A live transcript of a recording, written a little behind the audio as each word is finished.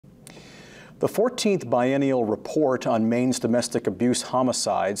The 14th biennial report on Maine's domestic abuse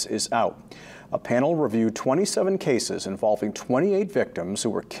homicides is out. A panel reviewed 27 cases involving 28 victims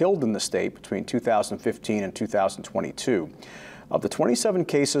who were killed in the state between 2015 and 2022. Of the 27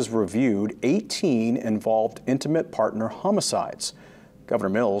 cases reviewed, 18 involved intimate partner homicides. Governor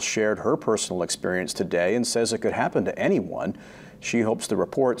Mills shared her personal experience today and says it could happen to anyone. She hopes the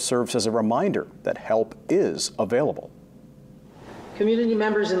report serves as a reminder that help is available. Community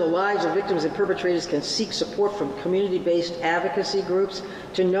members in the lives of victims and perpetrators can seek support from community-based advocacy groups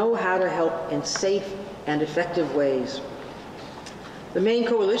to know how to help in safe and effective ways. The Maine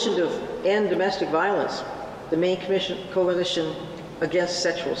Coalition to End Domestic Violence, the Maine Coalition Against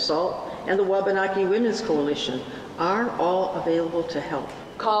Sexual Assault, and the Wabanaki Women's Coalition are all available to help.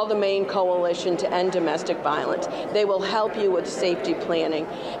 Call the Maine Coalition to End Domestic Violence. They will help you with safety planning.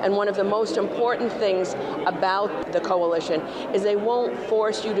 And one of the most important things about the coalition is they won't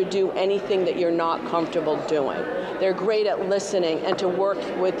force you to do anything that you're not comfortable doing. They're great at listening and to work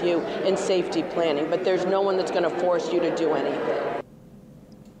with you in safety planning, but there's no one that's going to force you to do anything.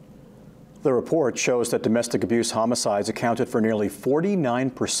 The report shows that domestic abuse homicides accounted for nearly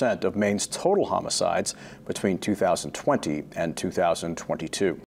 49% of Maine's total homicides between 2020 and 2022.